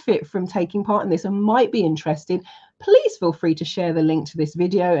benefit from taking part in this and might be interested, please feel free to share the link to this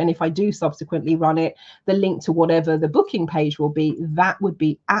video. And if I do subsequently run it, the link to whatever the booking page will be, that would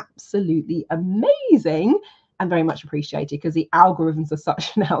be absolutely amazing and very much appreciated, because the algorithms are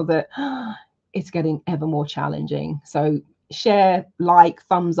such now that it's getting ever more challenging. So share, like,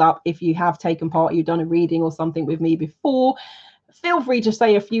 thumbs up if you have taken part, you've done a reading or something with me before. Feel free to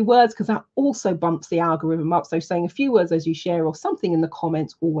say a few words, because that also bumps the algorithm up. So saying a few words as you share or something in the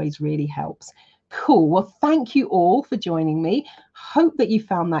comments always really helps. Cool. Well, thank you all for joining me. Hope that you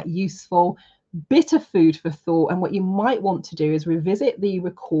found that useful. Bit of food for thought. And what you might want to do is revisit the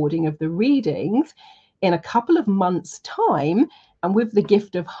recording of the readings in a couple of months' time. And with the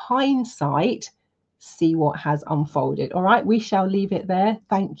gift of hindsight, see what has unfolded. All right, we shall leave it there.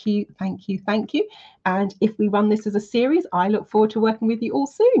 Thank you, thank you, thank you. And if we run this as a series, I look forward to working with you all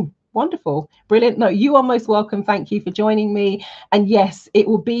soon. Wonderful, brilliant. No, you are most welcome. Thank you for joining me. And yes, it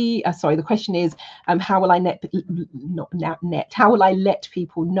will be sorry, the question is how will I how will I let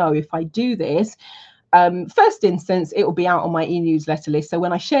people know if I do this? First instance, it will be out on my e-newsletter list. So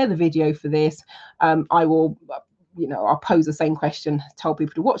when I share the video for this, I will, I'll pose the same question, tell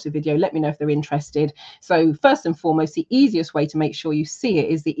people to watch the video, let me know if they're interested. So first and foremost, the easiest way to make sure you see it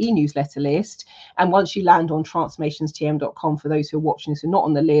is the e-newsletter list. And once you land on transformationstm.com, for those who are watching this who are not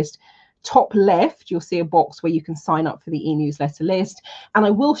on the list, top left, you'll see a box where you can sign up for the e-newsletter list. And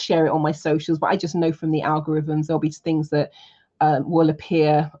I will share it on my socials, but I just know from the algorithms, there'll be things that will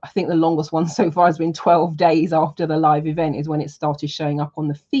appear. I think the longest one so far has been 12 days after the live event is when it started showing up on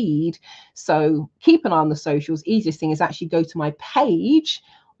the feed. So keep an eye on the socials. Easiest thing is actually go to my page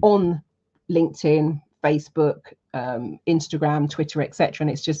on LinkedIn, Facebook, Instagram, Twitter, etc.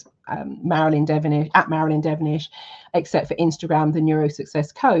 And it's just Marilyn Devonish, at Marilyn Devonish, except for Instagram, the Neuro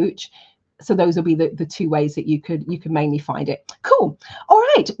Success Coach. So those will be the two ways that you could mainly find it. Cool. All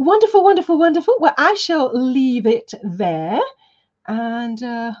right. Wonderful, wonderful, wonderful. Well, I shall leave it there. And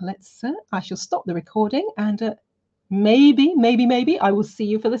I shall stop the recording, and maybe I will see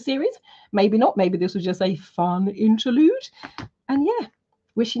you for the series. Maybe not. Maybe this was just a fun interlude. And yeah,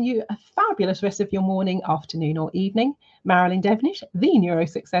 wishing you a fabulous rest of your morning, afternoon, or evening. Marilyn Devonish, the Neuro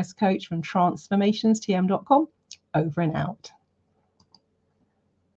Success Coach from transformationstm.com. Over and out.